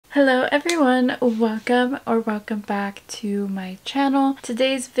Hello everyone, welcome back to my channel.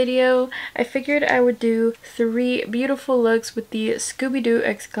 Today's video, I figured I would do 3 beautiful looks with the Scooby-Doo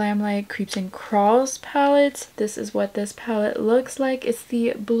x Glamlite Creeps and Crawls palette. This is what this palette looks like. It's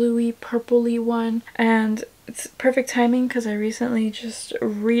the bluey purpley one, and it's perfect timing because I recently just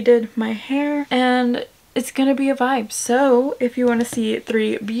redid my hair and it's gonna be a vibe. So if you want to see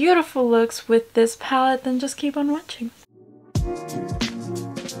 3 beautiful looks with this palette, then just keep on watching.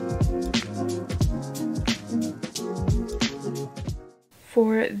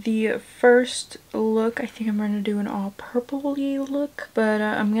 For the first look, I think I'm going to do an all purpley look, but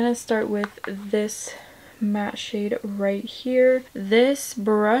I'm going to start with this matte shade right here. This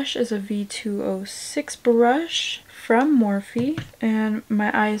brush is a V206 brush from Morphe, and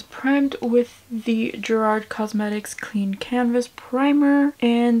my eye is primed with the Gerard Cosmetics Clean Canvas Primer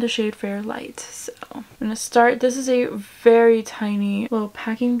in the shade Fair Light. So I'm gonna start. This is a very tiny little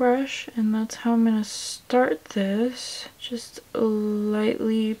packing brush, and that's how I'm gonna start this. Just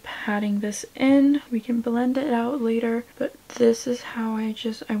lightly patting this in. We can blend it out later, but this is how I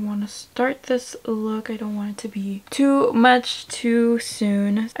want to start this look. I don't want it to be too much too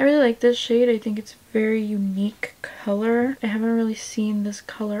soon. I really like this shade. I think it's very unique color. I haven't really seen this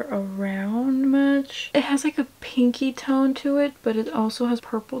color around much. It has like a pinky tone to it, but it also has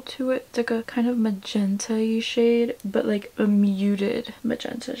purple to it. It's like a kind of magenta-y shade, but like a muted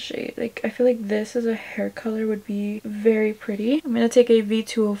magenta shade. Like, I feel like this as a hair color would be very pretty. I'm gonna take a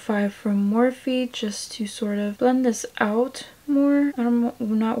V205 from Morphe just to sort of blend this out more. I'm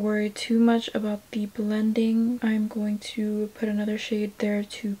not worried too much about the blending. I'm going to put another shade there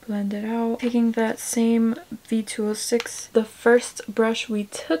to blend it out. Taking that same V206, the first brush we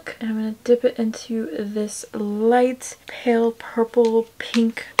took, and I'm going to dip it into this light pale purple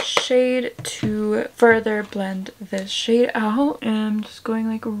pink shade to further blend this shade out. And I'm just going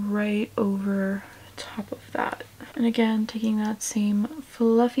like right over top of that. And again, taking that same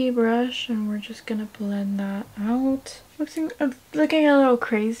fluffy brush, and we're just gonna blend that out. Looking a little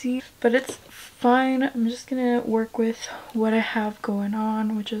crazy, but it's fine. I'm just gonna work with what I have going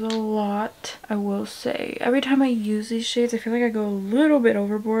on, which is a lot, I will say. Every time I use these shades, I feel like I go a little bit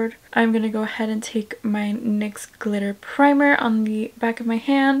overboard. I'm gonna go ahead and take my NYX glitter primer on the back of my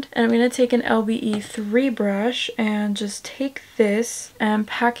hand, and I'm gonna take an LBE 3 brush and just take this and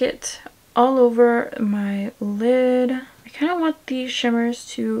pack it all over my lid. I kind of want these shimmers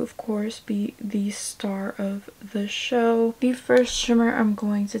to, of course, be the star of the show. The first shimmer I'm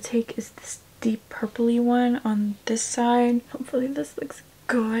going to take is this deep purpley one on this side. Hopefully this looks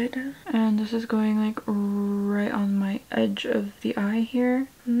good. And this is going like right on my edge of the eye here.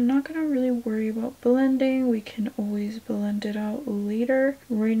 I'm not gonna really worry about blending. We can always blend it out later.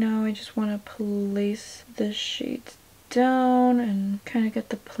 Right now I just want to place the shades down and kind of get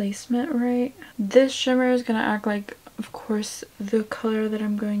the placement right. This shimmer is gonna act like, of course, the color that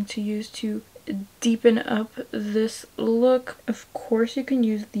I'm going to use to deepen up this look. Of course, you can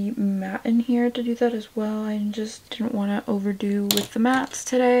use the matte in here to do that as well. I just didn't want to overdo with the mattes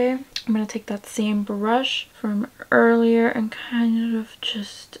today. I'm gonna take that same brush from earlier and kind of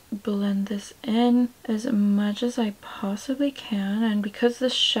just blend this in as much as I possibly can. And because the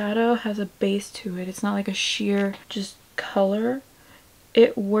shadow has a base to it, it's not like a sheer just color,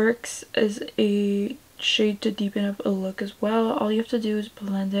 it works as a shade to deepen up a look as well. All you have to do is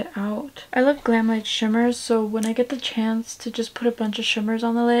blend it out. I love Glamlite shimmers, so when I get the chance to just put a bunch of shimmers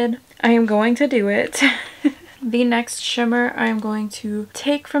on the lid, I am going to do it. The next shimmer I'm going to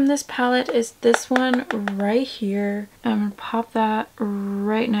take from this palette is this one right here. I'm going to pop that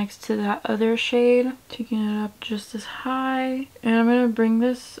right next to that other shade, taking it up just as high. And I'm going to bring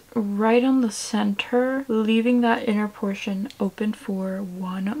this right on the center, leaving that inner portion open for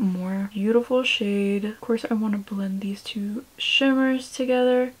one more beautiful shade. Of course, I want to blend these 2 shimmers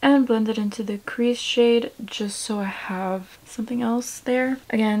together and blend it into the crease shade just so I have something else there.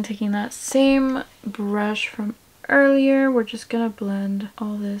 Again, taking that same brush from earlier, we're just gonna blend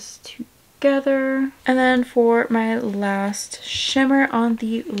all this together. And then for my last shimmer on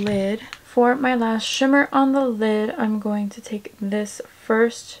the lid, I'm going to take this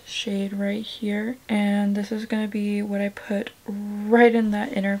first shade right here, and this is gonna be what I put right in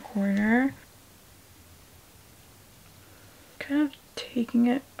that inner corner. Kind of taking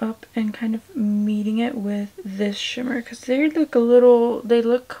it up and kind of meeting it with this shimmer, because they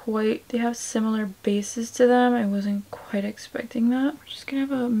have similar bases to them. I wasn't quite expecting that. We're just gonna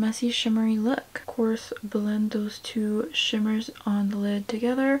have a messy shimmery look. Of course, blend those 2 shimmers on the lid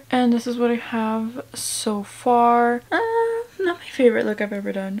together, and this is what I have so far. Not my favorite look I've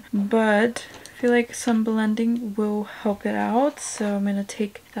ever done, but I feel like some blending will help it out. So I'm going to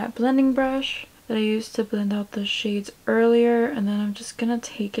take that blending brush that I used to blend out the shades earlier, and then I'm just going to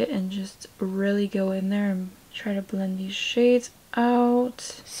take it and just really go in there and try to blend these shades out.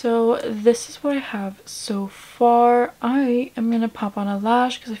 So this is what I have so far. I am gonna pop on a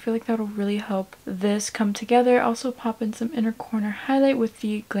lash because I feel like that'll really help this come together. Also pop in some inner corner highlight with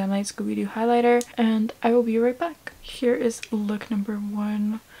the Glamlite Scooby-Doo highlighter, and I will be right back. Here is look number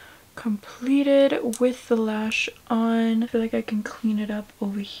 1 completed with the lash on. I feel like I can clean it up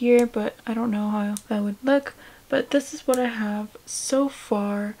over here, but I don't know how that would look. But this is what I have so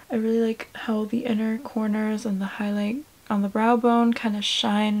far. I really like how the inner corners and the highlight on the brow bone kind of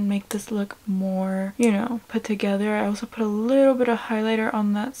shine and make this look more, you know, put together. I also put a little bit of highlighter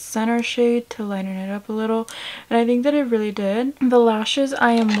on that center shade to lighten it up a little, and I think that it really did. The lashes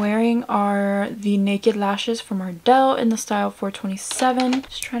I am wearing are the Naked Lashes from Ardell in the style 427.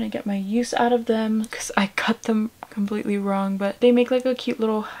 Just trying to get my use out of them because I cut them completely wrong, but they make like a cute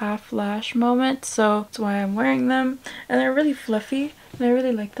little half lash moment, so that's why I'm wearing them, and they're really fluffy and I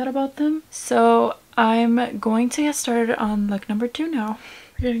really like that about them. So I'm going to get started on look number 2 now.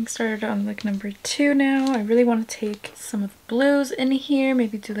 We're getting started on look number 2 now. I really want to take some of the blues in here,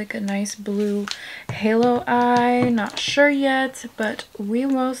 maybe do like a nice blue halo eye. Not sure yet, but we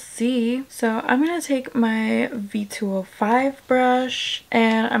will see. So I'm going to take my V205 brush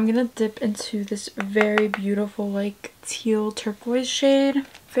and I'm going to dip into this very beautiful like teal turquoise shade.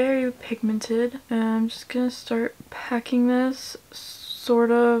 Very pigmented, and I'm just going to start packing this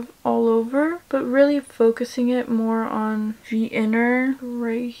sort of all over, but really focusing it more on the inner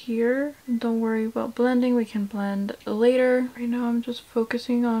right here. Don't worry about blending, we can blend later. Right now I'm just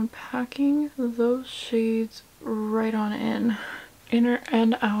focusing on packing those shades right on in, inner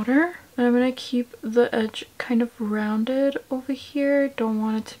and outer. And I'm going to keep the edge kind of rounded over here. Don't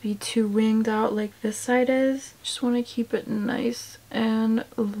want it to be too winged out like this side is. Just want to keep it nice and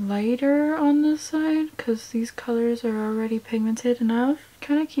lighter on this side because these colors are already pigmented enough.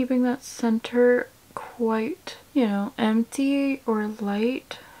 Kind of keeping that center quite, you know, empty or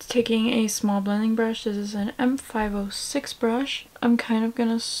light. Taking a small blending brush, this is an M506 brush. I'm kind of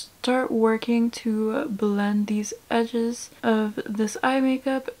gonna start working to blend these edges of this eye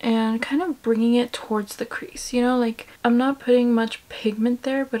makeup and kind of bringing it towards the crease, you know, like I'm not putting much pigment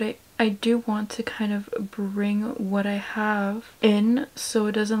there, but I do want to kind of bring what I have in so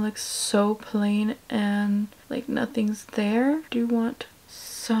it doesn't look so plain and like nothing's there. I do want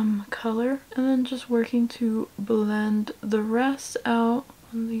some color, and then just working to blend the rest out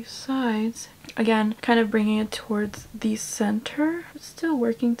on these sides. Again, kind of bringing it towards the center, but still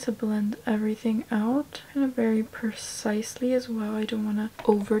working to blend everything out kind of very precisely as well. I don't want to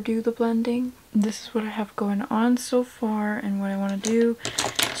overdo the blending. This is what I have going on so far, and what I want to do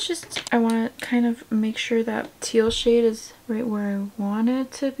is just, I want to kind of make sure that teal shade is right where I want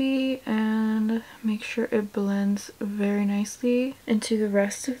it to be and make sure it blends very nicely into the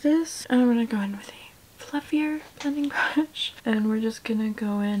rest of this. And I'm going to go in with a fluffier blending brush, and we're just gonna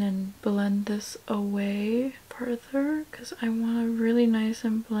go in and blend this away further because I want it really nice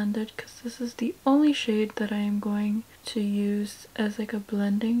and blended, because this is the only shade that I am going to use as like a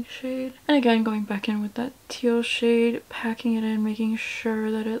blending shade. And again, going back in with that teal shade, packing it in, making sure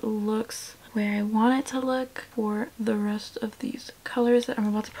that it looks the way I want it to look for the rest of these colors that I'm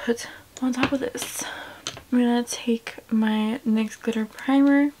about to put on top of this. I'm gonna take my NYX glitter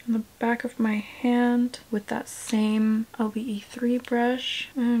primer on the back of my hand with that same LBE3 brush.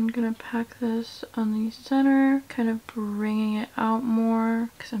 And I'm gonna pack this on the center, kind of bringing it out more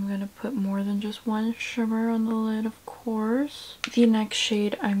because I'm gonna put more than just one shimmer on the lid, of course. The next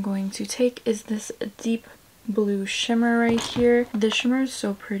shade I'm going to take is this deep blue shimmer right here. This shimmer is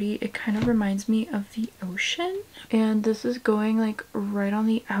so pretty. It kind of reminds me of the ocean, and this is going like right on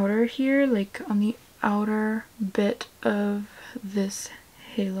the outer here, like on the outer bit of this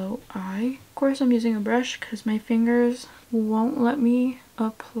halo eye. Of course, I'm using a brush because my fingers won't let me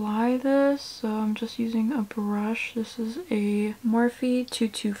apply this, so I'm just using a brush. This is a Morphe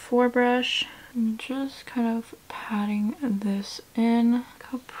 224 brush. I'm just kind of patting this in. Look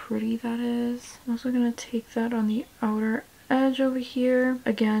how pretty that is. I'm also gonna take that on the outer edge over here,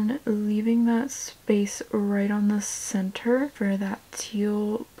 again leaving that space right on the center for that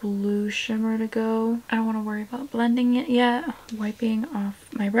teal blue shimmer to go. I don't want to worry about blending it yet. Wiping off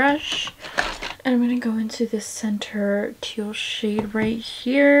my brush, And I'm going to go into the center teal shade right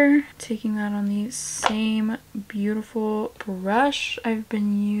here. Taking that on the same beautiful brush I've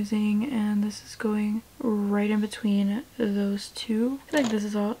been using. And this is going right in between those two. I feel like this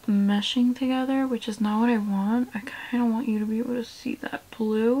is all meshing together, which is not what I want. I kind of want you to be able to see that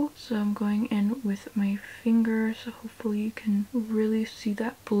blue. So I'm going in with my finger. So hopefully you can really see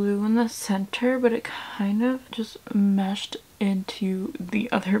that blue in the center. But it kind of just meshed into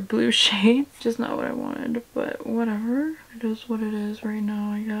the other blue shade. Just not what I wanted, but whatever. It is what it is right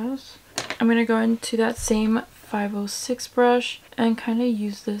now, I guess. I'm gonna go into that same 506 brush and kind of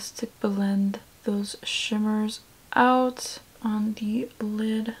use this to blend those shimmers out on the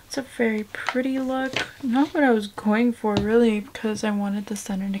lid. It's a very pretty look. Not what I was going for really, because I wanted the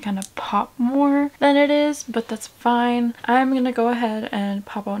center to kind of pop more than it is, but that's fine. I'm gonna go ahead and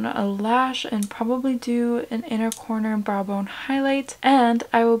pop on a lash and probably do an inner corner brow bone highlight, and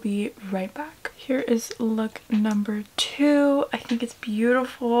I will be right back. Here is look number 2. I think it's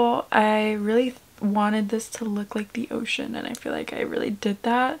beautiful. I really wanted this to look like the ocean, and I feel like I really did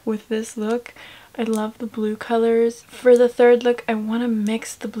that with this look. I love the blue colors. For the third look, I want to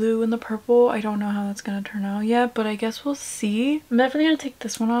mix the blue and the purple. I don't know how that's going to turn out yet, but I guess we'll see. I'm definitely going to take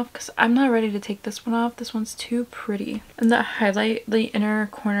this one off because I'm not ready to take this one off. This one's too pretty. And the highlight, the inner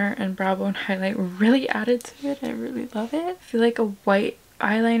corner and brow bone highlight really added to it. I really love it. I feel like a white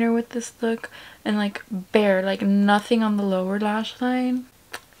eyeliner with this look and like bare, like nothing on the lower lash line.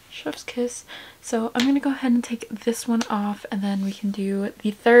 Chef's kiss. So I'm gonna go ahead and take this one off, and then we can do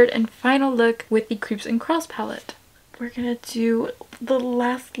the third and final look with the Creeps and Crawls palette. We're gonna do the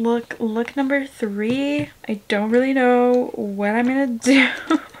last look, look number 3. I don't really know what I'm gonna do,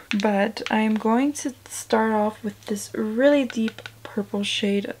 but I'm going to start off with this really deep purple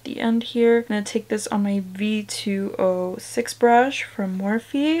shade at the end here. I'm gonna take this on my V206 brush from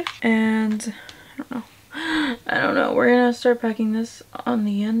Morphe, and I don't know. We're gonna start packing this on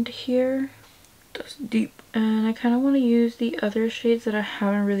the end here. That's deep. And I kind of want to use the other shades that I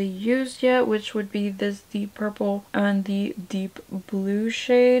haven't really used yet, which would be this deep purple and the deep blue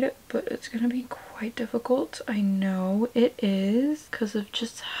shade. But it's gonna be quite difficult. I know it is because of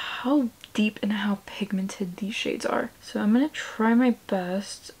just how deep and how pigmented these shades are. So I'm gonna try my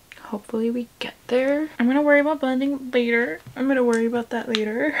best. Hopefully we get there. I'm gonna worry about blending later. I'm gonna worry about that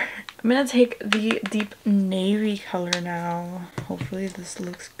later. I'm gonna take the deep navy color now. Hopefully this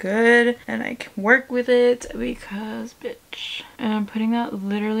looks good and I can work with it because bitch. And I'm putting that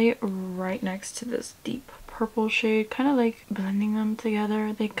literally right next to this deep purple shade, kind of like blending them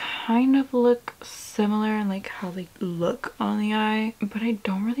together. They kind of look similar in like how they look on the eye, but I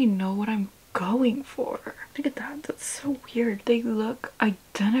don't really know what I'm going for. Look at that. That's so weird. They look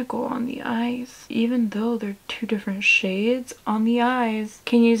identical on the eyes, even though they're two different shades on the eyes.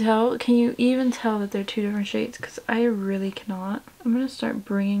 Can you tell? Can you even tell that they're two different shades? Because I really cannot. I'm gonna start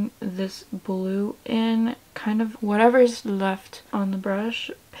bringing this blue in, kind of whatever's left on the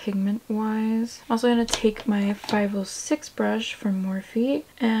brush pigment wise. I'm also gonna take my 506 brush from Morphe,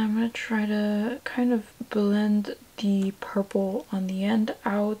 and I'm gonna try to kind of blend the purple on the end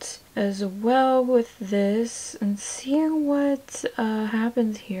out as well with this and seeing what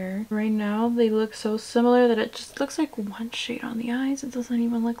happens here. Right now they look so similar that it just looks like one shade on the eyes. It doesn't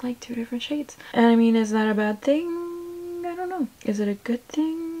even look like two different shades. And I mean, is that a bad thing? I don't know. Is it a good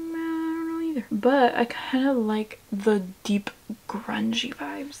thing? I don't know either. But I kind of like the deep grungy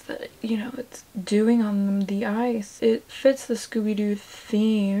vibes that, you know, it's doing on the eyes. It fits the Scooby-Doo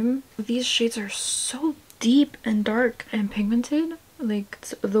theme. These shades are so deep and dark and pigmented. Like,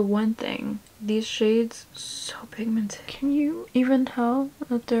 it's the one thing. These shades, so pigmented. Can you even tell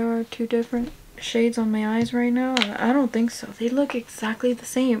that there are two different shades on my eyes right now? I don't think so. They look exactly the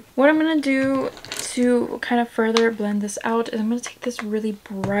same. What I'm gonna do to kind of further blend this out is I'm gonna take this really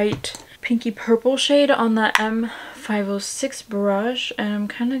bright pinky purple shade on the M506 brush, and I'm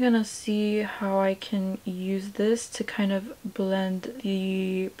kind of gonna see how I can use this to kind of blend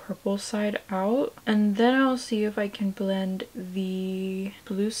the purple side out, and then I'll see if I can blend the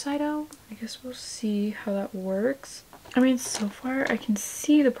blue side out. I guess we'll see how that works. I mean, so far I can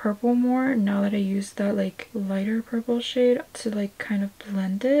see the purple more now that I used that like lighter purple shade to like kind of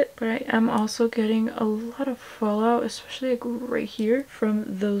blend it, but I am also getting a lot of fallout, especially like right here from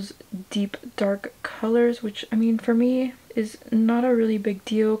those deep dark colors, which I mean for me is not a really big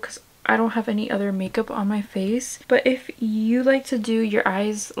deal because I don't have any other makeup on my face. But if you like to do your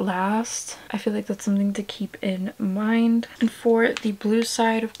eyes last, I feel like that's something to keep in mind. And for the blue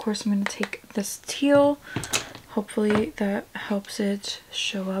side, of course, I'm going to take this teal. Hopefully that helps it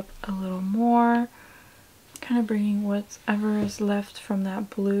show up a little more. Kind kind of bringing whatever is left from that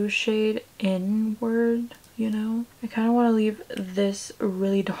blue shade inward, you know? I kind of want to leave this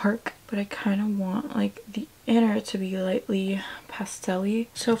really dark, but I kind of want like the inner to be lightly pastel-y.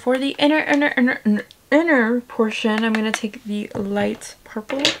 So for the inner portion, I'm going to take the light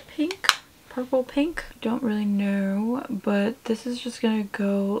purple pink, don't really know, but this is just gonna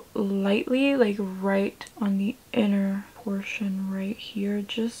go lightly like right on the inner portion right here,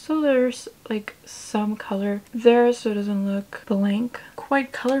 just so there's like some color there so it doesn't look blank.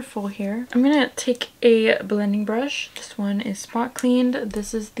 Quite colorful here. I'm gonna take a blending brush. This one is spot cleaned.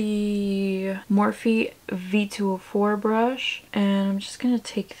 This is the Morphe V204 brush, and I'm just gonna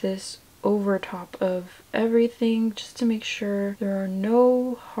take this over top of everything just to make sure there are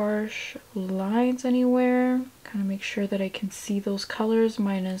no harsh lines anywhere. Kind of make sure that I can see those colors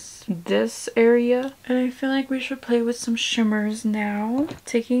minus this area. And I feel like we should play with some shimmers now.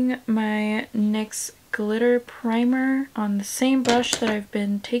 Taking my NYX glitter primer on the same brush that I've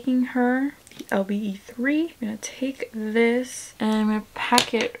been taking her, the LBE3. I'm gonna take this and I'm gonna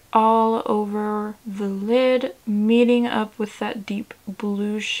pack it all over the lid, meeting up with that deep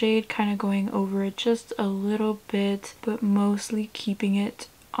blue shade, kind of going over it just a little bit, but mostly keeping it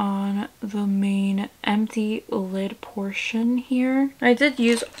on the main empty lid portion here. I did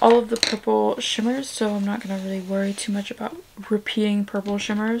use all of the purple shimmers, so I'm not gonna really worry too much about repeating purple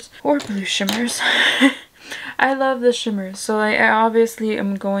shimmers or blue shimmers. I love the shimmers, so I obviously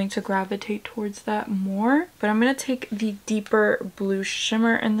am going to gravitate towards that more, but I'm going to take the deeper blue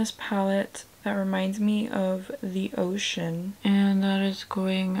shimmer in this palette that reminds me of the ocean, and that is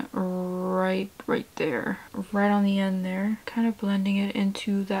going right there, right on the end there, kind of blending it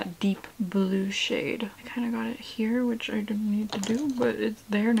into that deep blue shade. I kind of got it here, which I didn't need to do, but it's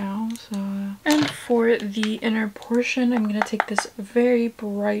there now. So and for the inner portion, I'm going to take this very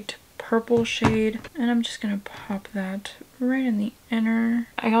bright purple shade and I'm just gonna pop that right in the inner.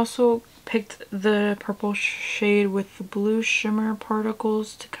 I also picked the purple shade with the blue shimmer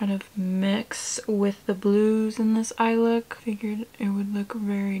particles to kind of mix with the blues in this eye look. Figured it would look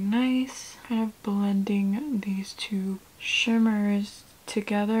very nice, kind of blending these two shimmers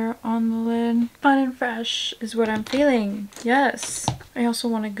together on the lid. Fun and fresh is what I'm feeling. Yes. I also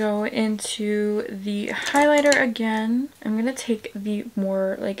want to go into the highlighter again. I'm gonna take the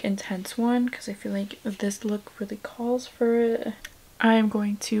more like intense one because I feel like this look really calls for it. I'm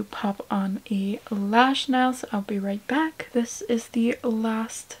going to pop on a lash now, so I'll be right back. This is the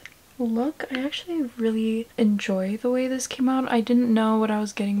last look. I actually really enjoy the way this came out. I didn't know what I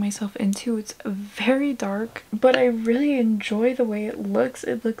was getting myself into. It's very dark, but I really enjoy the way it looks.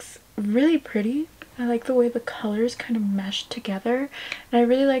 It looks really pretty. I like the way the colors kind of mesh together, and I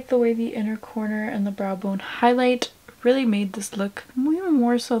really like the way the inner corner and the brow bone highlight really made this look even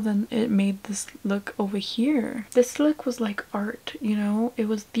more so than it made this look over here. This look was like art, you know? It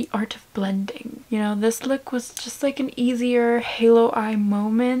was the art of blending. You know, this look was just like an easier halo eye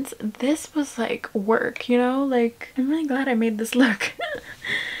moment. This was like work, you know? Like, I'm really glad I made this look.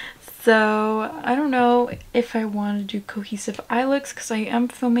 So I don't know if I want to do cohesive eye looks because I am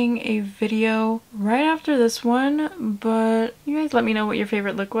filming a video right after this one, but you guys let me know what your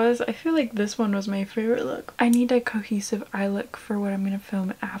favorite look was. I feel like this one was my favorite look. I need a cohesive eye look for what I'm going to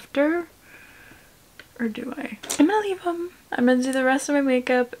film after. Or do I? I'm gonna leave them. I'm gonna do the rest of my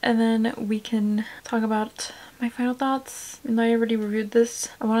makeup and then we can talk about my final thoughts. Even though I already reviewed this,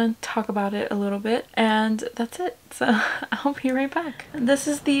 I want to talk about it a little bit, and that's it. So I'll be right back. This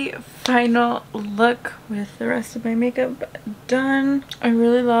is the final look with the rest of my makeup done. I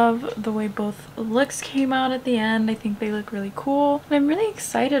really love the way both looks came out at the end. I think they look really cool. And I'm really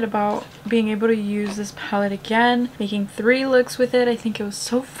excited about being able to use this palette again, making 3 looks with it. I think it was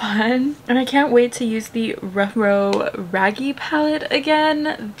so fun. And I can't wait to use the Ruffro Raggy palette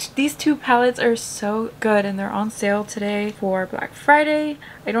again. These 2 palettes are so good and they're on sale today for Black Friday.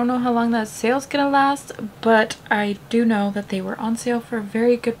 I don't know how long that sale's gonna last, but I do know that they were on sale for a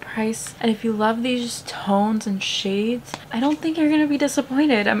very good price. And if you love these tones and shades, I don't think you're gonna be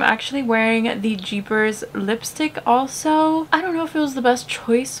disappointed. I'm actually wearing the Jeepers lipstick also. I don't know if it was the best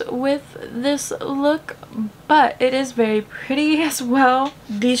choice with this look, but it is very pretty as well.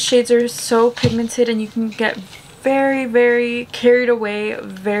 These shades are so pigmented and you can get very carried away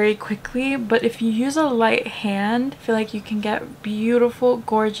very quickly, but if you use a light hand, I feel like you can get beautiful,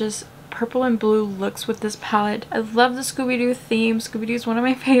 gorgeous purple and blue looks with this palette. I love the Scooby-Doo theme. Scooby-Doo is one of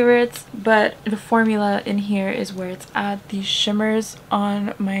my favorites, but the formula in here is where it's at. These shimmers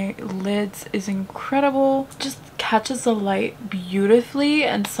on my lids is incredible. Just catches the light beautifully,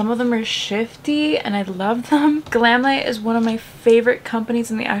 and some of them are shifty and I love them. Glamlite is one of my favorite companies,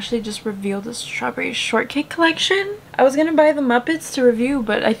 and they actually just revealed the strawberry shortcake collection. I was gonna buy the Muppets to review,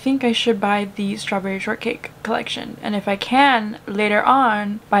 but I think I should buy the strawberry shortcake collection, and if I can later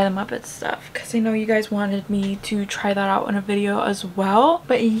on buy the Muppet stuff, because I know you guys wanted me to try that out in a video as well.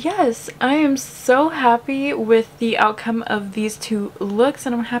 But yes, I am so happy with the outcome of these two looks,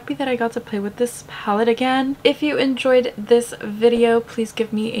 and I'm happy that I got to play with this palette again. If you enjoyed this video, please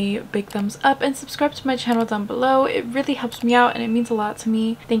give me a big thumbs up and subscribe to my channel down below. It really helps me out and it means a lot to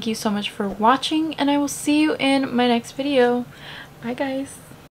me. Thank you so much for watching, and I will see you in my next video. Bye guys.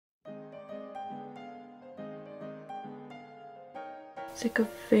 It's like a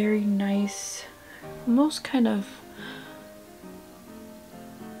very nice, almost kind of,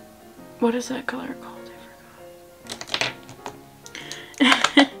 what is that color called? I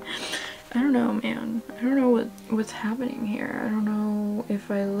forgot. I don't know, man. I don't know what's happening here. I don't know if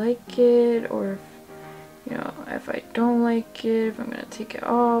I like it, or if, you know, if I don't like it, if I'm gonna take it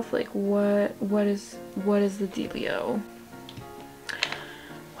off. Like what is the dealio?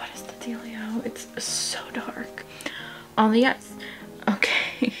 What is the dealio? It's so dark on the eyes.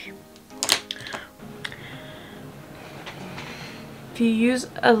 Okay. If you use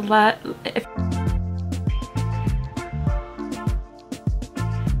a lot,